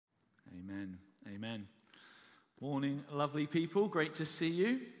Amen. Amen. Morning, lovely people. Great to see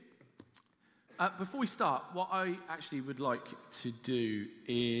you. Before we start, what I actually would like to do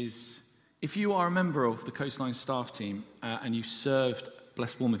is, if you are a member of the Coastline staff team and you served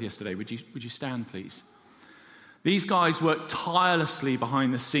Bless Bournemouth yesterday, would you stand, please? These guys worked tirelessly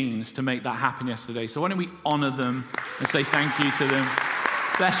behind the scenes to make that happen yesterday. So why don't we honour them and say thank you to them.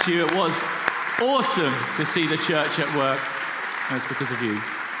 Bless you. It was awesome to see the church at work. And it's because of you.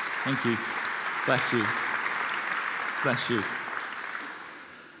 Thank you. Bless you. Bless you.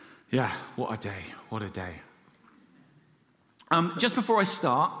 Yeah, what a day. What a day. Just before I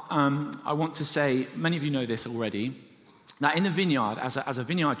start, I want to say, many of you know this already, that in the Vineyard, as a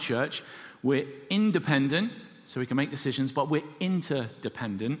Vineyard church, we're independent, so we can make decisions, but we're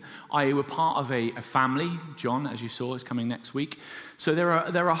interdependent. We're part of a family. John, as you saw, is coming next week. So there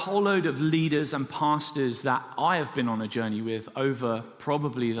are a whole load of leaders and pastors that I have been on a journey with over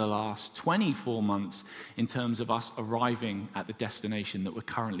probably the last 24 months in terms of us arriving at the destination that we're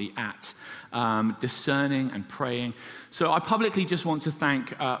currently at, discerning and praying. So I publicly just want to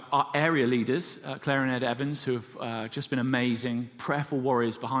thank our area leaders, Claire and Ed Evans, who have just been amazing, prayerful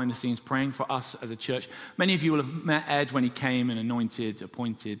warriors behind the scenes, praying for us as a church. Many of you will have met Ed when he came and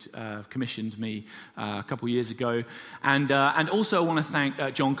appointed, commissioned me a couple of years ago. And also I want to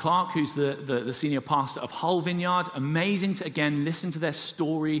thank John Clark, who's the senior pastor of Hull Vineyard. Amazing to, again, listen to their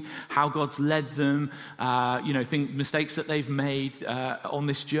story, how God's led them, think mistakes that they've made on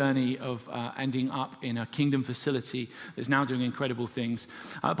this journey of ending up in a kingdom facility that's now doing incredible things.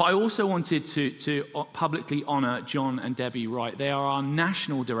 But I also wanted to publicly honor John and Debbie Wright. They are our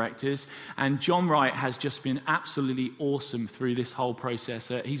national directors, and John Wright has just been absolutely awesome through this whole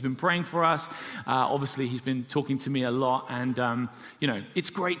process. He's been praying for us. Obviously, he's been talking to me a lot, and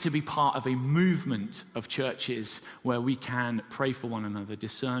it's great to be part of a movement of churches where we can pray for one another,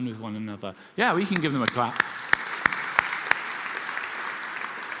 discern with one another. Yeah, we can give them a clap.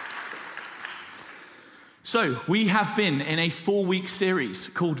 So, we have been in a 4-week series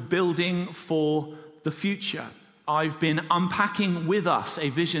called Building for the Future. I've been unpacking with us a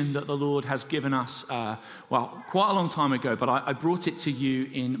vision that the Lord has given us, quite a long time ago, but I brought it to you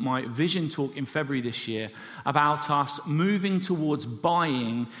in my vision talk in February this year about us moving towards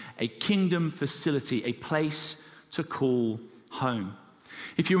buying a kingdom facility, a place to call home.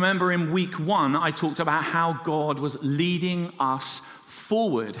 If you remember in week 1, I talked about how God was leading us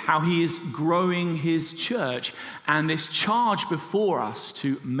forward, how he is growing his church, and this charge before us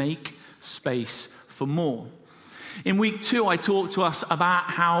to make space for more. In week 2, I talked to us about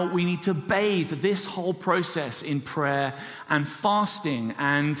how we need to bathe this whole process in prayer and fasting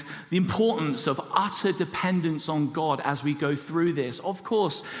and the importance of utter dependence on God as we go through this. Of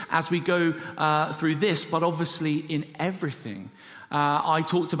course, as we go through this, but obviously in everything. I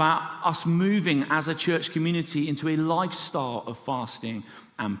talked about us moving as a church community into a lifestyle of fasting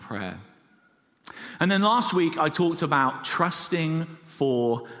and prayer. And then last week, I talked about trusting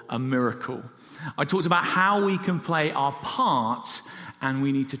for a miracle. I talked about how we can play our part, and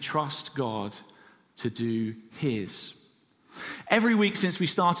we need to trust God to do his. Every week since we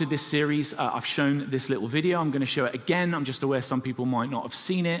started this series, I've shown this little video. I'm going to show it again. I'm just aware some people might not have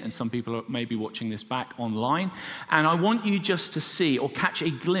seen it, and some people are maybe watching this back online. And I want you just to see or catch a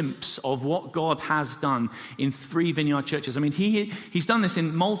glimpse of what God has done in 3 Vineyard churches. I mean, he's done this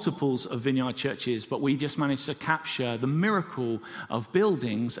in multiples of Vineyard churches, but we just managed to capture the miracle of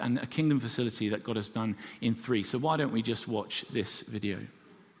buildings and a kingdom facility that God has done in 3. So why don't we just watch this video?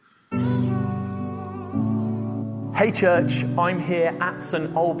 Hey church, I'm here at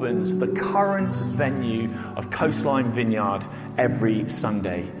St Albans, the current venue of Coastline Vineyard, every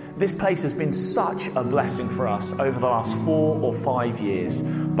Sunday. This place has been such a blessing for us over the last 4 or 5 years,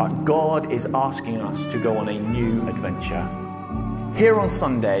 but God is asking us to go on a new adventure. Here on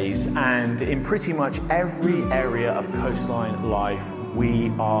Sundays and in pretty much every area of Coastline life,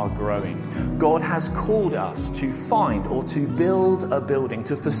 we are growing. God has called us to find or to build a building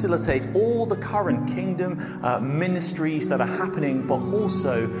to facilitate all the current kingdom ministries that are happening, but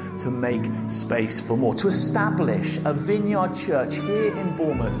also to make space for more, to establish a Vineyard church here in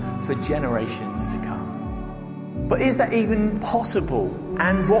Bournemouth for generations to come. But is that even possible?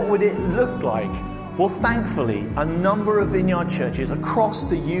 And what would it look like? Well, thankfully, a number of Vineyard churches across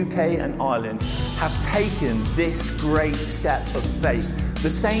the UK and Ireland have taken this great step of faith, the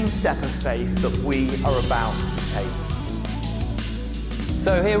same step of faith that we are about to take.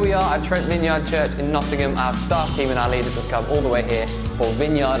 So here we are at Trent Vineyard Church in Nottingham. Our staff team and our leaders have come all the way here for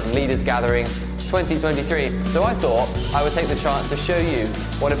Vineyard Leaders Gathering 2023. So I thought I would take the chance to show you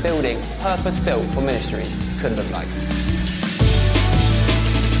what a building purpose-built for ministry could look like.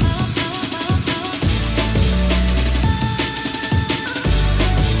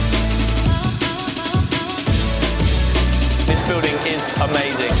 is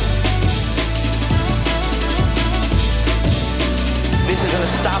amazing. This is an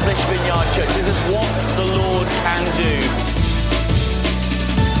established Vineyard Church. This is what the Lord can do.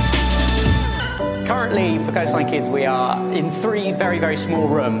 Currently, for Coastline Kids, we are in 3 very, very small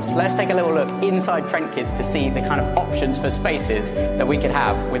rooms. Let's take a little look inside Trent Kids to see the kind of options for spaces that we could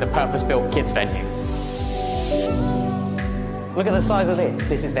have with a purpose-built kids venue. Look at the size of this.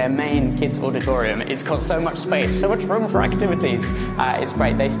 This is their main kids auditorium. It's got so much space, so much room for activities. It's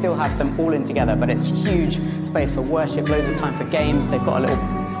great. They still have them all in together, but it's huge space for worship, loads of time for games. They've got a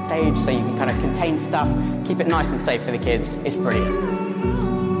little stage so you can kind of contain stuff, keep it nice and safe for the kids. It's brilliant.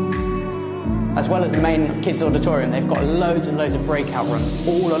 As well as the main kids auditorium, they've got loads and loads of breakout rooms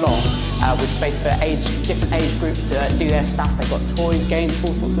all along with space for different age groups to do their stuff. They've got toys, games,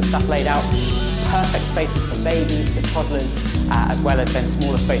 all sorts of stuff laid out. Perfect spaces for babies, for toddlers, as well as then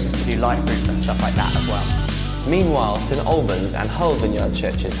smaller spaces to do life groups and stuff like that as well. Meanwhile, St Albans and Hull Vineyard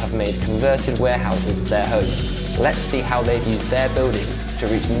churches have made converted warehouses their homes. Let's see how they've used their buildings to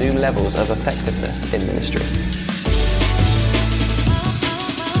reach new levels of effectiveness in ministry.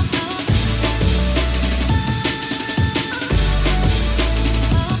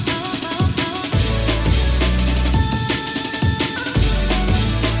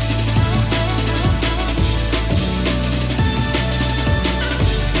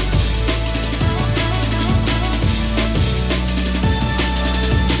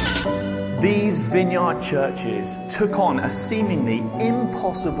 These Vineyard churches took on a seemingly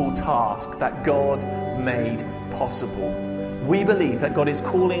impossible task that God made possible. We believe that God is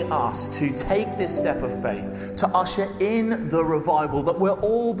calling us to take this step of faith, to usher in the revival that we're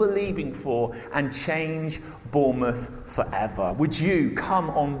all believing for and change Bournemouth forever. Would you come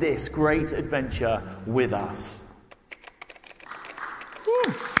on this great adventure with us?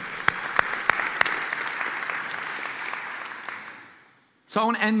 Woo. So I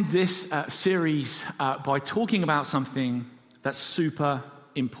want to end this series by talking about something that's super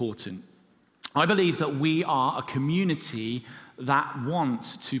important. I believe that we are a community that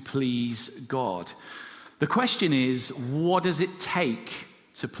want to please God. The question is, what does it take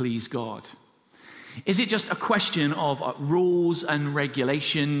to please God? Is it just a question of rules and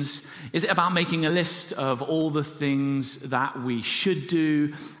regulations? Is it about making a list of all the things that we should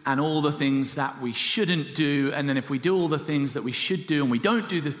do and all the things that we shouldn't do? And then if we do all the things that we should do and we don't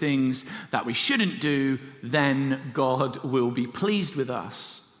do the things that we shouldn't do, then God will be pleased with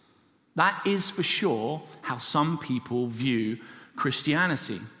us. That is for sure how some people view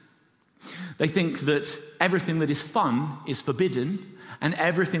Christianity. They think that everything that is fun is forbidden, and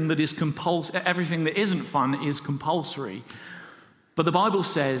everything that isn't fun is compulsory. But the Bible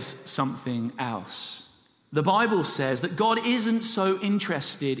says something else. The Bible says that God isn't so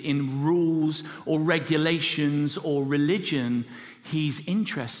interested in rules or regulations or religion. He's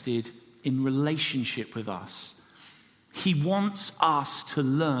interested in relationship with us. He wants us to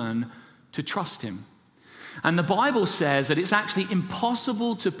learn to trust him. And the Bible says that it's actually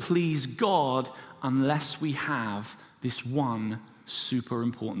impossible to please God unless we have this one super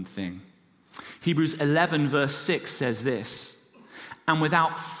important thing. Hebrews 11 verse 6 says this, "And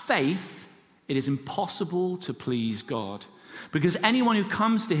without faith, it is impossible to please God, because anyone who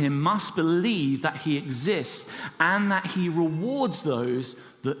comes to him must believe that he exists and that he rewards those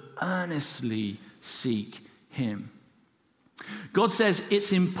that earnestly seek him." God says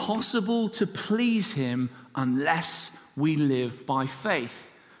it's impossible to please him unless we live by faith.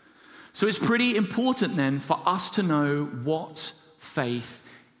 So it's pretty important then for us to know what faith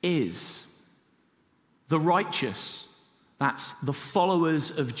is. The righteous, that's the followers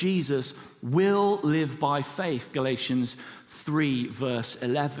of Jesus, will live by faith, Galatians 3 verse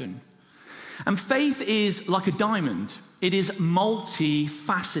 11. And faith is like a diamond. It is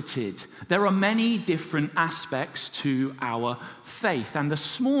multifaceted. There are many different aspects to our faith. And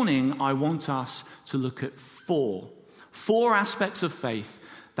this morning, I want us to look at four aspects of faith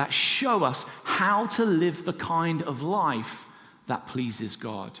that show us how to live the kind of life that pleases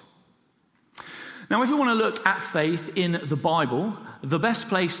God. Now, if we want to look at faith in the Bible, the best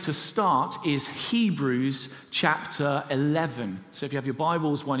place to start is Hebrews chapter 11. So if you have your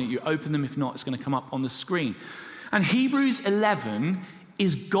Bibles, why don't you open them? If not, it's going to come up on the screen. And Hebrews 11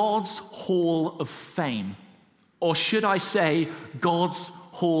 is God's hall of fame, or should I say, God's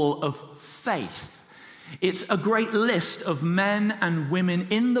hall of faith. It's a great list of men and women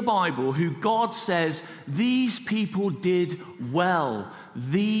in the Bible who God says, these people did well.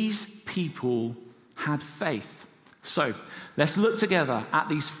 These people had faith. So let's look together at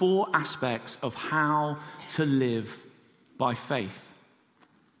these four aspects of how to live by faith.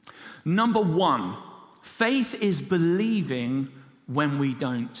 Number one, faith is believing when we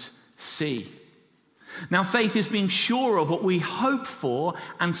don't see. Now, faith is being sure of what we hope for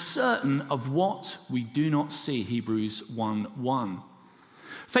and certain of what we do not see, Hebrews 1:1.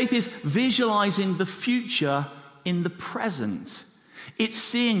 Faith is visualizing the future in the present. It's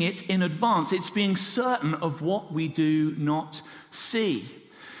seeing it in advance. It's being certain of what we do not see.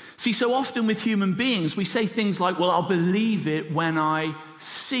 See, so often with human beings, we say things like, well, I'll believe it when I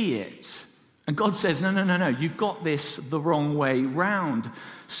see it. And God says, no, you've got this the wrong way round.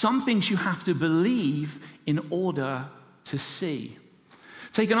 Some things you have to believe in order to see.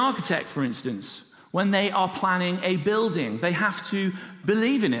 Take an architect, for instance. When they are planning a building, they have to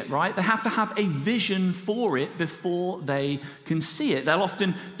believe in it, right? They have to have a vision for it before they can see it. They'll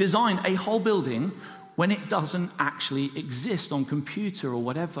often design a whole building when it doesn't actually exist on computer or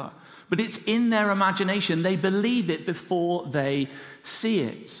whatever. But it's in their imagination. They believe it before they see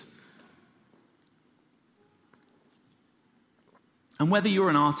it. And whether you're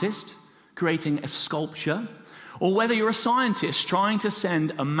an artist creating a sculpture, or whether you're a scientist trying to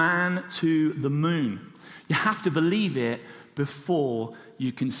send a man to the moon, you have to believe it before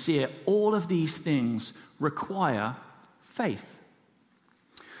you can see it. All of these things require faith.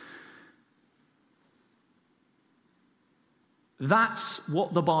 That's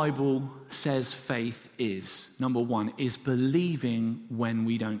what the Bible says faith is. Number one, is believing when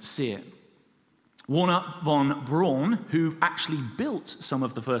we don't see it. Wernher von Braun, who actually built some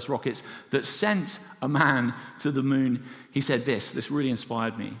of the first rockets that sent a man to the moon, he said this really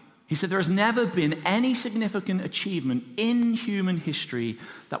inspired me. He said, there has never been any significant achievement in human history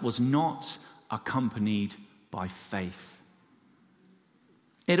that was not accompanied by faith.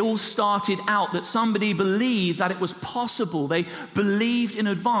 It all started out that somebody believed that it was possible. They believed in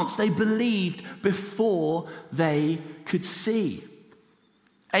advance. They believed before they could see.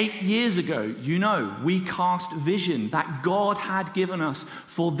 8 years ago, we cast vision that God had given us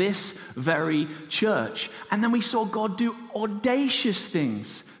for this very church. And then we saw God do audacious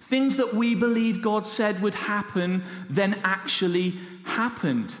things that we believe God said would happen, then actually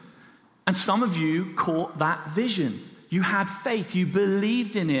happened. And some of you caught that vision. You had faith. You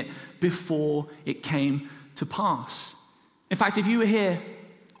believed in it before it came to pass. In fact, if you were here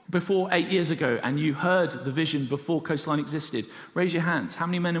before 8 years ago and you heard the vision before Coastline existed, raise your hands. How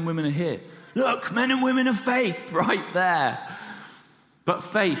many men and women are here? Look, men and women of faith right there. But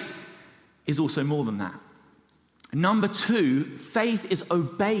faith is also more than that. Number two, faith is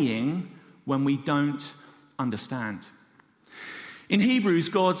obeying when we don't understand. In Hebrews,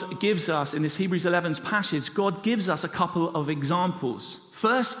 God gives us, in this Hebrews 11 passage, God gives us a couple of examples.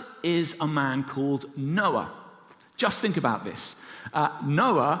 First is a man called Noah. Just think about this.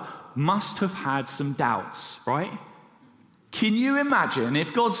 Noah must have had some doubts, right? Can you imagine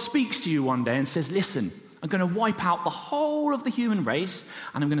if God speaks to you one day and says, listen, I'm going to wipe out the whole of the human race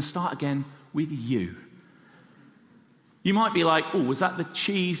and I'm going to start again with you? You might be like, oh, was that the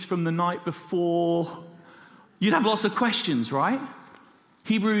cheese from the night before? You'd have lots of questions, right?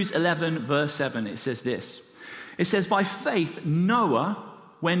 Hebrews 11, verse 7, it says this. It says, by faith, Noah,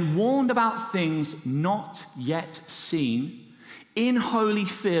 when warned about things not yet seen, in holy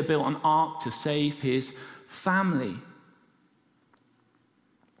fear built an ark to save his family.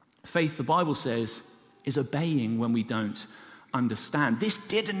 Faith, the Bible says, is obeying when we don't understand. This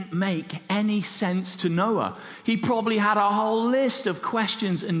didn't make any sense to Noah. He probably had a whole list of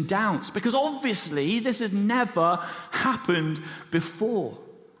questions and doubts because obviously this has never happened before.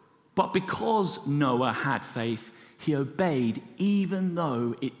 But because Noah had faith, he obeyed even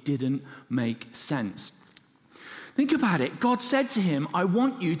though it didn't make sense. Think about it. God said to him, I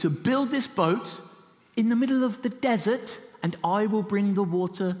want you to build this boat in the middle of the desert and I will bring the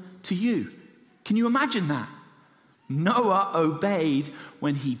water to you. Can you imagine that? Noah obeyed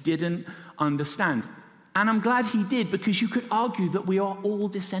when he didn't understand. And I'm glad he did because you could argue that we are all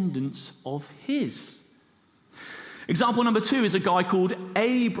descendants of his. Example number 2 is a guy called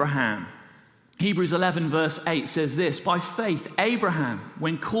Abraham. Hebrews 11 verse 8 says this, by faith, Abraham,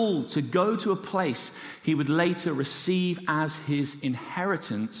 when called to go to a place he would later receive as his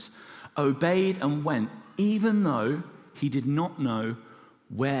inheritance, obeyed and went, even though he did not know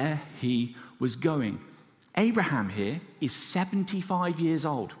where he was going. Abraham here is 75 years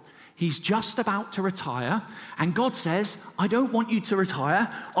old. He's just about to retire, and God says, I don't want you to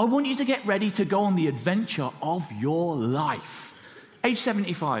retire. I want you to get ready to go on the adventure of your life. Age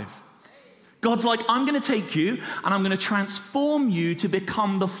 75. God's like, I'm going to take you and I'm going to transform you to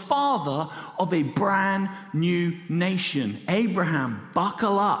become the father of a brand new nation. Abraham,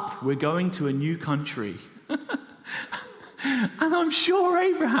 buckle up. We're going to a new country. And I'm sure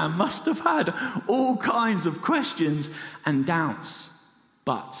Abraham must have had all kinds of questions and doubts.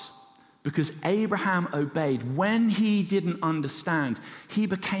 But because Abraham obeyed when he didn't understand, he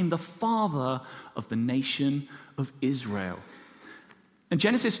became the father of the nation of Israel. And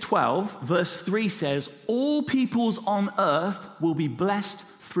Genesis 12, verse 3 says, all peoples on earth will be blessed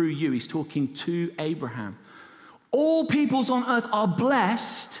through you. He's talking to Abraham. All peoples on earth are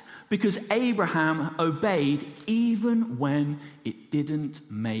blessed because Abraham obeyed even when it didn't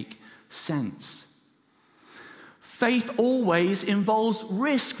make sense. Faith always involves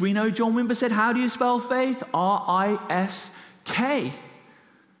risk. We know John Wimber said, how do you spell faith? R-I-S-K.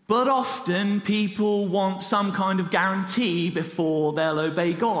 But often people want some kind of guarantee before they'll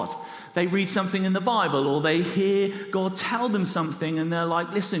obey God. They read something in the Bible or they hear God tell them something and they're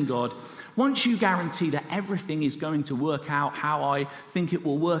like, listen, God, once you guarantee that everything is going to work out how I think it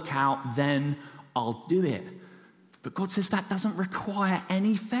will work out, then I'll do it. But God says that doesn't require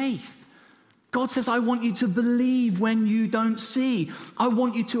any faith. God says, I want you to believe when you don't see. I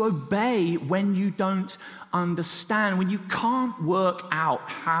want you to obey when you don't understand, when you can't work out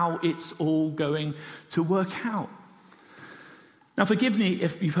how it's all going to work out. Now, forgive me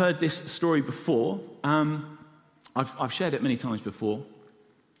if you've heard this story before. I've shared it many times before.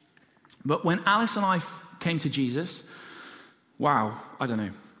 But when Alice and I came to Jesus,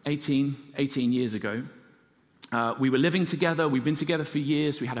 18 years ago, we were living together. We'd been together for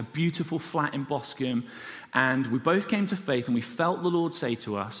years. We had a beautiful flat in Boscombe. And we both came to faith, and we felt the Lord say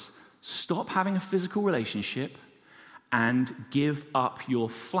to us, stop having a physical relationship and give up your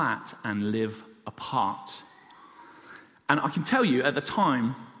flat and live apart. And I can tell you, at the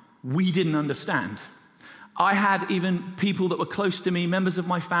time, we didn't understand. I had even people that were close to me, members of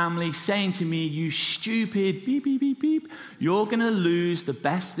my family, saying to me, you stupid, beep, beep, beep, beep, you're going to lose the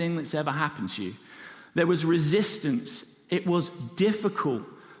best thing that's ever happened to you. There was resistance. It was difficult.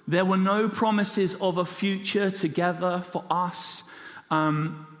 There were no promises of a future together for us.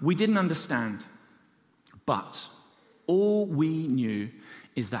 We didn't understand. But all we knew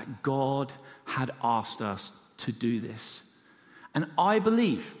is that God had asked us to do this. And I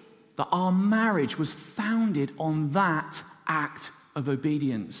believe that our marriage was founded on that act of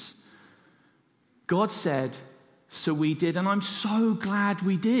obedience. God said, so we did, and I'm so glad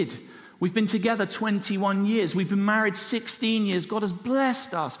we did. We've been together 21 years. We've been married 16 years. God has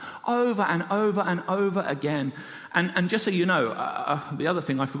blessed us over and over and over again. And just so you know, the other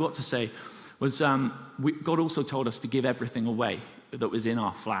thing I forgot to say was God also told us to give everything away that was in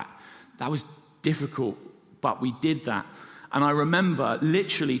our flat. That was difficult, but we did that. And I remember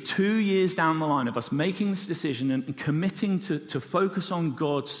literally 2 years down the line of us making this decision and committing to focus on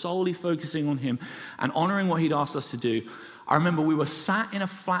God, solely focusing on Him and honoring what He'd asked us to do. I remember we were sat in a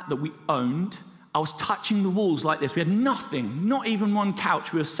flat that we owned. I was touching the walls like this. We had nothing, not even one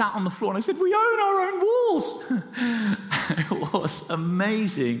couch. We were sat on the floor, and I said, we own our own walls. It was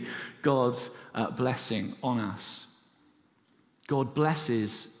amazing, God's blessing on us. God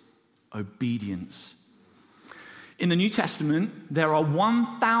blesses obedience. In the New Testament, there are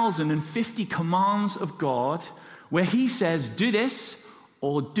 1,050 commands of God where He says, do this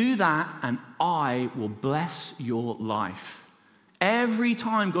or do that, and I will bless your life. Every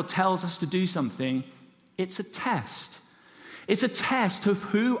time God tells us to do something, it's a test. It's a test of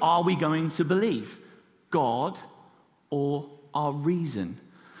who are we going to believe, God or our reason.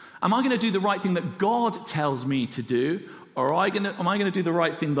 Am I going to do the right thing that God tells me to do, or am I going to do the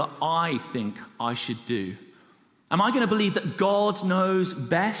right thing that I think I should do? Am I going to believe that God knows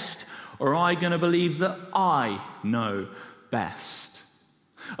best, or am I going to believe that I know best?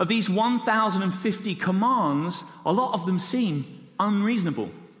 Of these 1,050 commands, a lot of them seem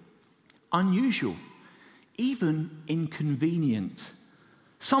unreasonable, unusual, even inconvenient.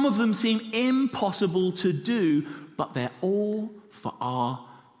 Some of them seem impossible to do, but they're all for our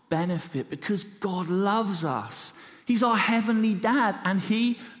benefit because God loves us. He's our heavenly dad, and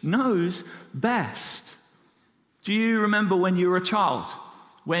He knows best. Do you remember when you were a child,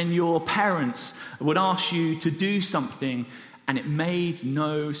 when your parents would ask you to do something and it made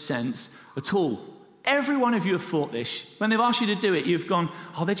no sense at all? Every one of you have thought this. When they've asked you to do it, you've gone,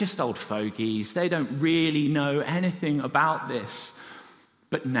 oh, they're just old fogies. They don't really know anything about this.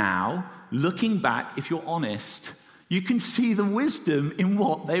 But now, looking back, if you're honest, you can see the wisdom in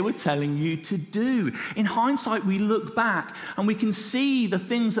what they were telling you to do. In hindsight, we look back and we can see the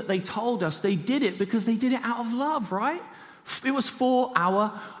things that they told us. They did it because they did it out of love, right? It was for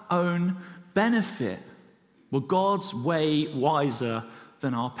our own benefit. Well, God's way wiser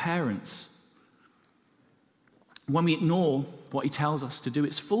than our parents. When we ignore what He tells us to do,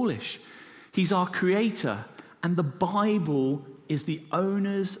 it's foolish. He's our creator, And the Bible is the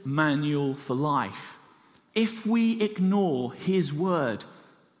owner's manual for life. If we ignore his word,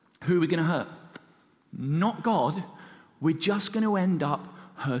 who are we going to hurt? Not God. We're just going to end up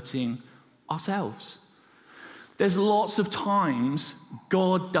hurting ourselves. There's lots of times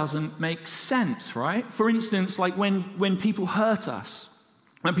God doesn't make sense, right? For instance, like when people hurt us,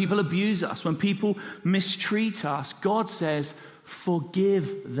 when people abuse us, when people mistreat us, God says,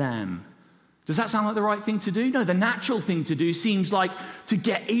 forgive them. Does that sound like the right thing to do? No, the natural thing to do seems like to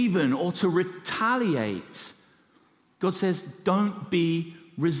get even or to retaliate. God says, don't be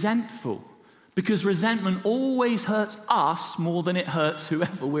resentful, because resentment always hurts us more than it hurts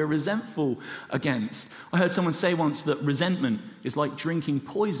whoever we're resentful against. I heard someone say once that resentment is like drinking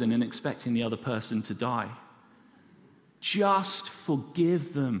poison and expecting the other person to die. Just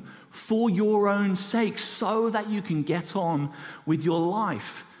forgive them for your own sake so that you can get on with your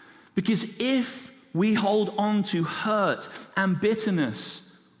life. Because if we hold on to hurt and bitterness,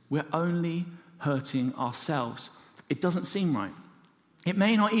 we're only hurting ourselves. It doesn't seem right. It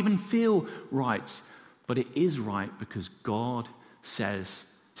may not even feel right, but it is right because God says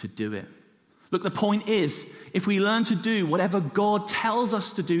to do it. Look, the point is, if we learn to do whatever God tells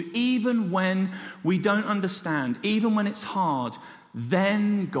us to do, even when we don't understand, even when it's hard,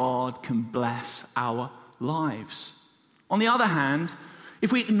 then God can bless our lives. On the other hand,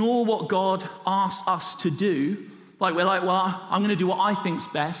 if we ignore what God asks us to do, like we're like, well, I'm going to do what I think's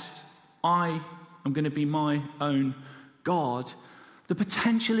best, I am going to be my own God, the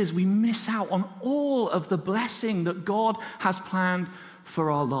potential is we miss out on all of the blessing that God has planned for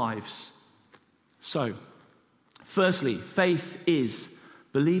our lives. So, firstly, faith is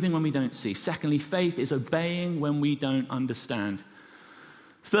believing when we don't see. Secondly, faith is obeying when we don't understand.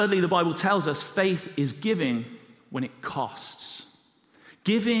 Thirdly, the Bible tells us faith is giving when it costs.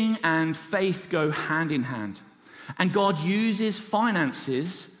 Giving and faith go hand in hand. And God uses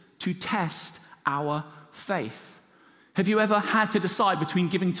finances to test our faith. Have you ever had to decide between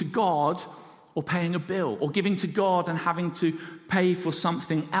giving to God or paying a bill, or giving to God and having to pay for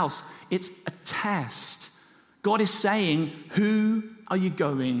something else? It's a test. God is saying, who are you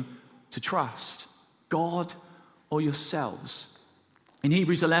going to trust? God or yourselves? In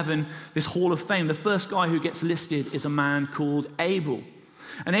Hebrews 11, this Hall of Fame, the first guy who gets listed is a man called Abel.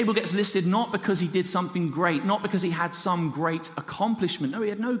 And Abel gets listed not because he did something great, not because he had some great accomplishment. No, he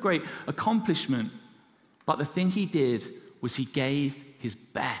had no great accomplishment. But the thing he did was he gave his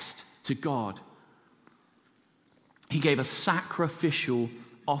best to God. He gave a sacrificial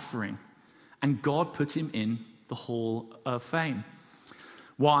offering, and God put him in the Hall of Fame.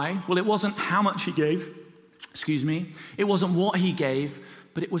 Why? Well, it wasn't how much he gave, it wasn't what he gave,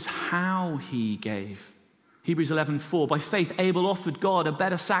 but it was how he gave. Hebrews 11:4, by faith Abel offered God a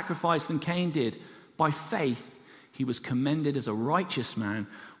better sacrifice than Cain did. By faith he was commended as a righteous man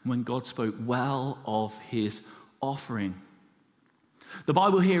when God spoke well of his offering. The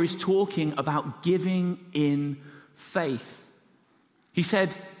Bible here is talking about giving in faith. He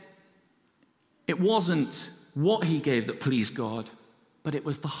said it wasn't what he gave that pleased God, but it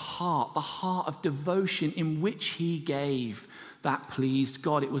was the heart of devotion in which he gave that pleased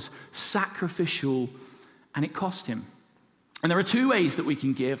God. It was sacrificial, and it cost him. And there are two ways that we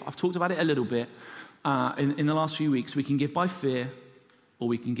can give. I've talked about it a little bit in the last few weeks. We can give by fear, or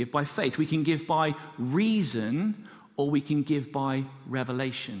we can give by faith. We can give by reason, or we can give by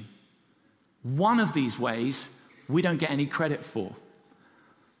revelation. One of these ways we don't get any credit for.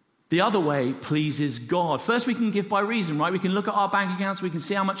 The other way pleases God. First, we can give by reason, right? We can look at our bank accounts, we can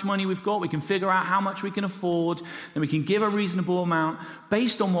see how much money we've got, we can figure out how much we can afford, then we can give a reasonable amount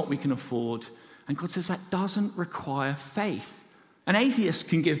based on what we can afford. And God says that doesn't require faith. An atheist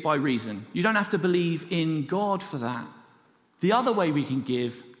can give by reason. You don't have to believe in God for that. The other way we can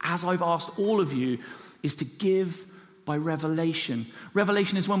give, as I've asked all of you, is to give by revelation.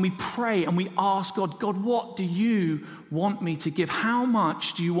 Revelation is when we pray and we ask God, God, what do you want me to give? How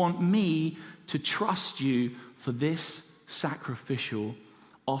much do you want me to trust you for this sacrificial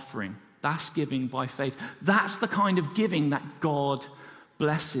offering? That's giving by faith. That's the kind of giving that God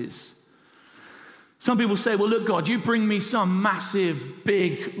blesses. Some people say, well, look, God, you bring me some massive,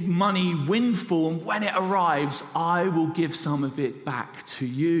 big money windfall, and when it arrives, I will give some of it back to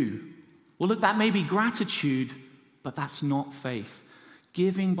you. Well, look, that may be gratitude, but that's not faith.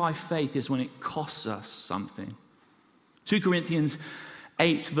 Giving by faith is when it costs us something. 2 Corinthians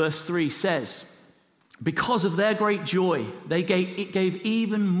 8, verse 3 says, because of their great joy, they gave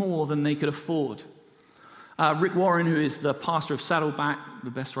even more than they could afford. Rick Warren, who is the pastor of Saddleback, the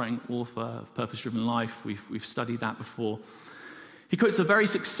best-writing author of Purpose-Driven Life, we've studied that before. He quotes a very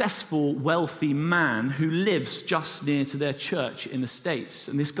successful, wealthy man who lives just near to their church in the States.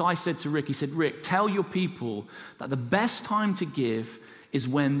 And this guy said to Rick, he said, Rick, tell your people that the best time to give is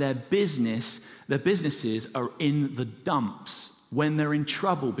when their businesses are in the dumps, when they're in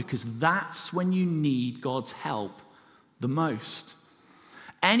trouble, because that's when you need God's help the most.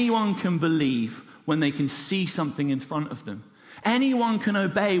 Anyone can believe when they can see something in front of them. Anyone can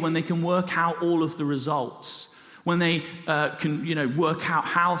obey when they can work out all of the results, when they can work out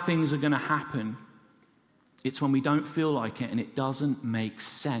how things are going to happen. It's when we don't feel like it and it doesn't make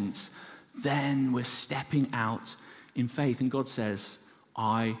sense. Then we're stepping out in faith. And God says,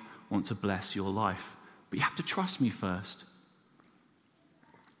 I want to bless your life. But you have to trust me first.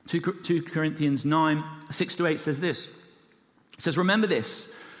 2 Corinthians 9, 6-8 says this. It says, remember this,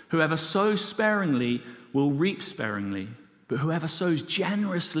 whoever sows sparingly will reap sparingly, but whoever sows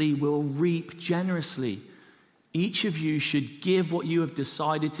generously will reap generously. Each of you should give what you have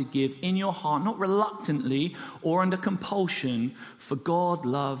decided to give in your heart, not reluctantly or under compulsion, for God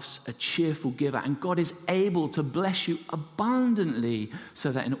loves a cheerful giver, and God is able to bless you abundantly,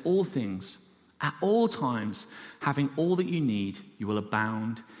 so that in all things, at all times, having all that you need, you will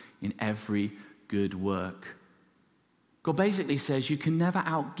abound in every good work. God basically says, you can never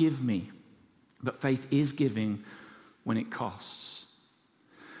outgive me, but faith is giving when it costs.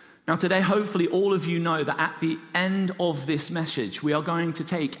 Now today, hopefully all of you know that at the end of this message, we are going to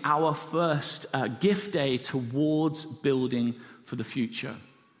take our first gift day towards building for the future.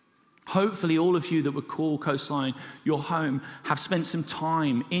 Hopefully all of you that would call Coastline your home have spent some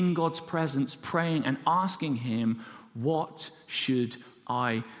time in God's presence praying and asking him, what should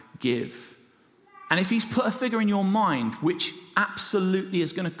I give? And if he's put a figure in your mind, which absolutely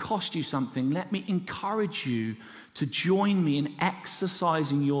is going to cost you something, let me encourage you to join me in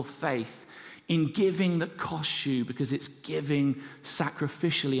exercising your faith in giving that costs you, because it's giving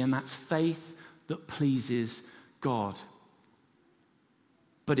sacrificially, and that's faith that pleases God.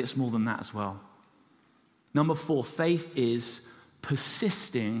 But it's more than that as well. Number 4, faith is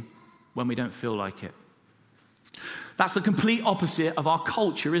persisting when we don't feel like it. That's the complete opposite of our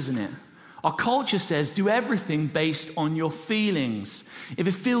culture, isn't it? Our culture says, do everything based on your feelings. If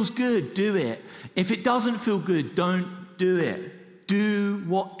it feels good, do it. If it doesn't feel good, don't do it. Do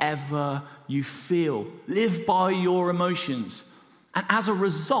whatever you feel. Live by your emotions. And as a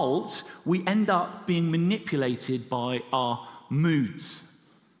result, we end up being manipulated by our moods.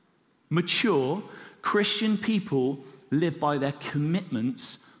 Mature Christian people live by their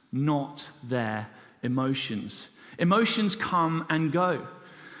commitments, not their emotions. Emotions come and go.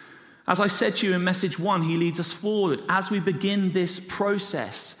 As I said to you in message 1, he leads us forward. As we begin this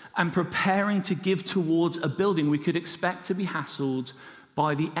process and preparing to give towards a building, we could expect to be hassled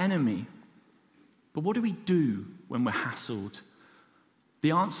by the enemy. But what do we do when we're hassled?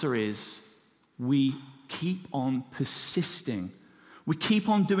 The answer is we keep on persisting. We keep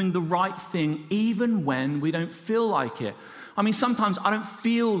on doing the right thing even when we don't feel like it. I mean, sometimes I don't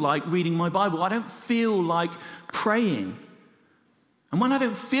feel like reading my Bible. I don't feel like praying. And when I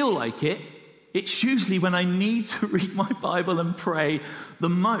don't feel like it, it's usually when I need to read my Bible and pray the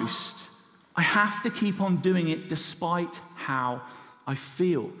most. I have to keep on doing it despite how I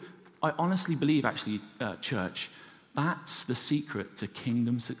feel. I honestly believe, actually, church, that's the secret to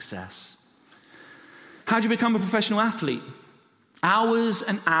kingdom success. How do you become a professional athlete? Hours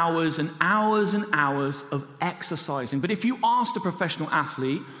and hours and hours and hours of exercising. But if you asked a professional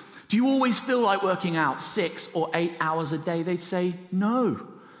athlete, do you always feel like working out 6 or 8 hours a day? They'd say no.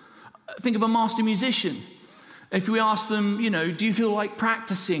 Think of a master musician. If we ask them, do you feel like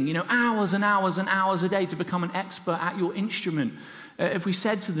practicing, hours and hours and hours a day to become an expert at your instrument? If we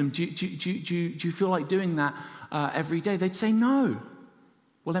said to them, do you feel like doing that every day? They'd say no.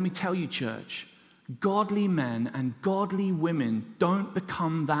 Well, let me tell you, church, godly men and godly women don't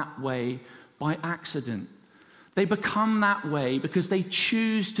become that way by accident. They become that way because they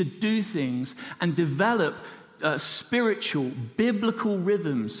choose to do things and develop spiritual, biblical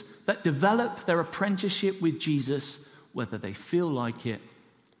rhythms that develop their apprenticeship with Jesus, whether they feel like it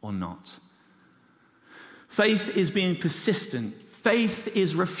or not. Faith is being persistent. Faith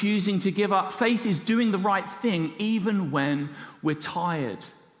is refusing to give up. Faith is doing the right thing even when we're tired.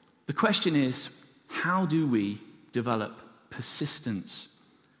 The question is, how do we develop persistence?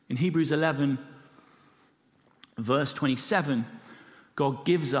 In Hebrews 11, verse 27, God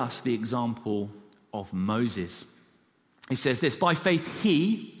gives us the example of Moses. He says this, by faith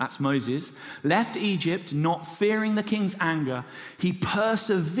he, that's Moses, left Egypt, not fearing the king's anger. He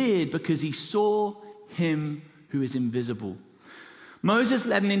persevered because he saw him who is invisible. Moses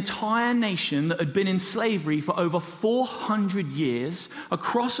led an entire nation that had been in slavery for over 400 years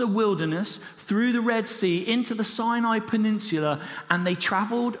across a wilderness, through the Red Sea, into the Sinai Peninsula, and they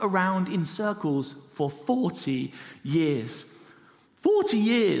traveled around in circles for 40 years. 40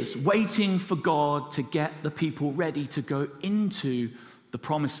 years waiting for God to get the people ready to go into the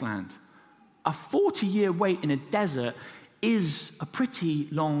Promised Land. A 40-year wait in a desert is a pretty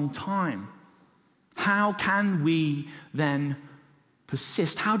long time. How can we then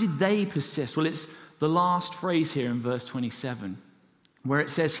persist? How did they persist? Well, it's the last phrase here in verse 27, where it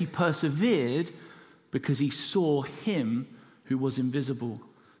says he persevered because he saw him who was invisible.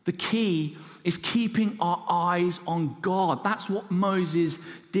 The key is keeping our eyes on God. That's what Moses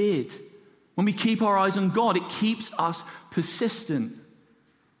did. When we keep our eyes on God, it keeps us persistent.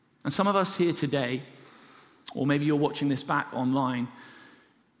 And some of us here today, or maybe you're watching this back online,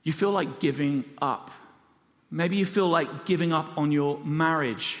 you feel like giving up. Maybe you feel like giving up on your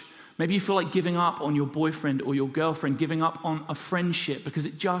marriage. Maybe you feel like giving up on your boyfriend or your girlfriend, giving up on a friendship because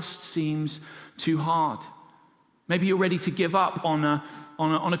it just seems too hard. Maybe you're ready to give up on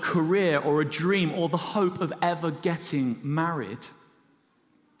a career or a dream or the hope of ever getting married.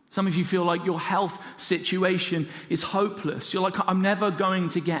 Some of you feel like your health situation is hopeless. You're like, I'm never going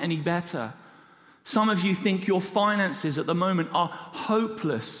to get any better. Some of you think your finances at the moment are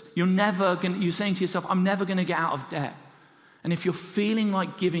hopeless. You're saying to yourself, I'm never going to get out of debt. And if you're feeling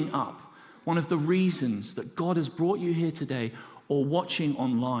like giving up, one of the reasons that God has brought you here today or watching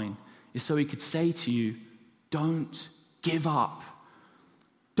online is so he could say to you, don't give up.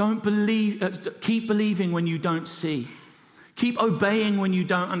 Don't keep believing when you don't see. Keep obeying when you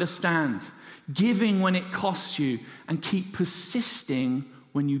don't understand. Giving when it costs you. And keep persisting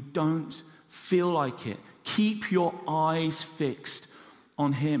when you don't feel like it. Keep your eyes fixed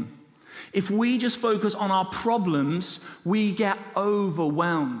on him. If we just focus on our problems, we get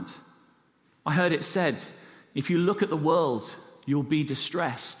overwhelmed. I heard it said, if you look at the world, you'll be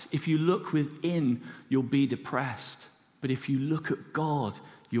distressed. If you look within, you'll be depressed. But if you look at God,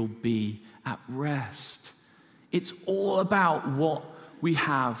 you'll be at rest. It's all about what we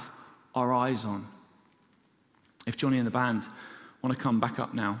have our eyes on. If Johnny and the band want to come back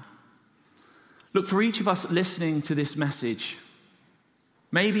up now. Look, for each of us listening to this message,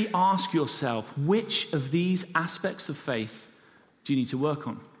 maybe ask yourself, which of these aspects of faith do you need to work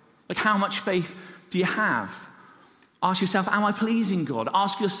on? Like, how much faith do you have? Ask yourself, am I pleasing God?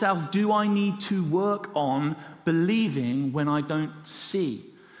 Ask yourself, do I need to work on believing when I don't see?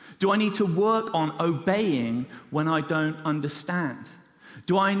 Do I need to work on obeying when I don't understand?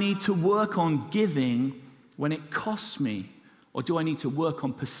 Do I need to work on giving when it costs me? Or do I need to work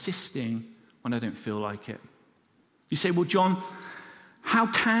on persisting when I don't feel like it? You say, well, John, how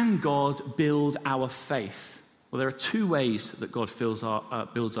can God build our faith? Well, there are two ways that God builds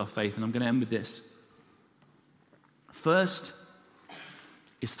our faith, and I'm going to end with this. First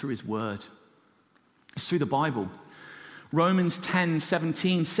is through his word. It's through the Bible. Romans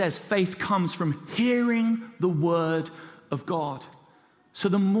 10:17 says faith comes from hearing the word of God. So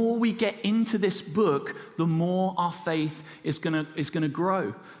the more we get into this book, the more our faith is going to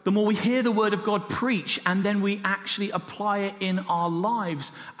grow. The more we hear the word of God preach and then we actually apply it in our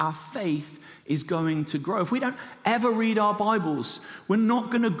lives, our faith is going to grow. If we don't ever read our Bibles, we're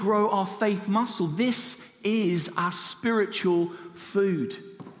not going to grow our faith muscle. This is our spiritual food,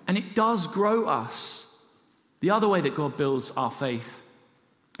 and it does grow us. The other way that God builds our faith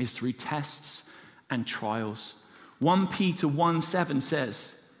is through tests and trials. 1 Peter 1:7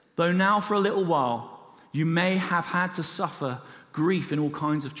 says, though now for a little while you may have had to suffer grief in all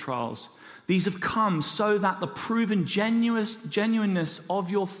kinds of trials, these have come so that the proven genuineness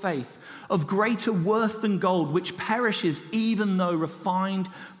of your faith, of greater worth than gold, which perishes even though refined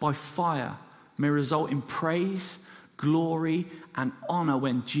by fire, may result in praise, glory, and honor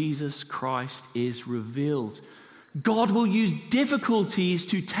when Jesus Christ is revealed. God will use difficulties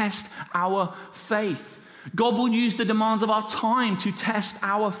to test our faith. God will use the demands of our time to test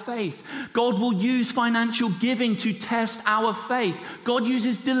our faith. God will use financial giving to test our faith. God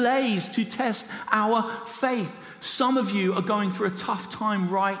uses delays to test our faith. Some of you are going through a tough time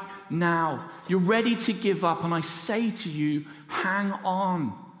right now. You're ready to give up, and I say to you, hang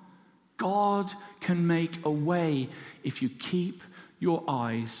on. God can make a way if you keep your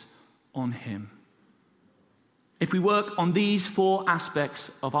eyes on him. If we work on these four aspects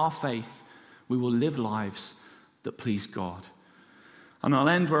of our faith, we will live lives that please God. And I'll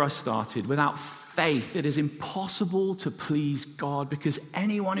end where I started. Without faith, it is impossible to please God, because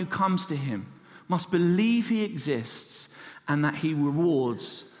anyone who comes to him must believe he exists and that he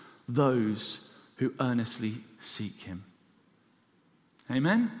rewards those who earnestly seek him.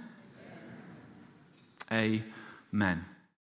 Amen? Amen.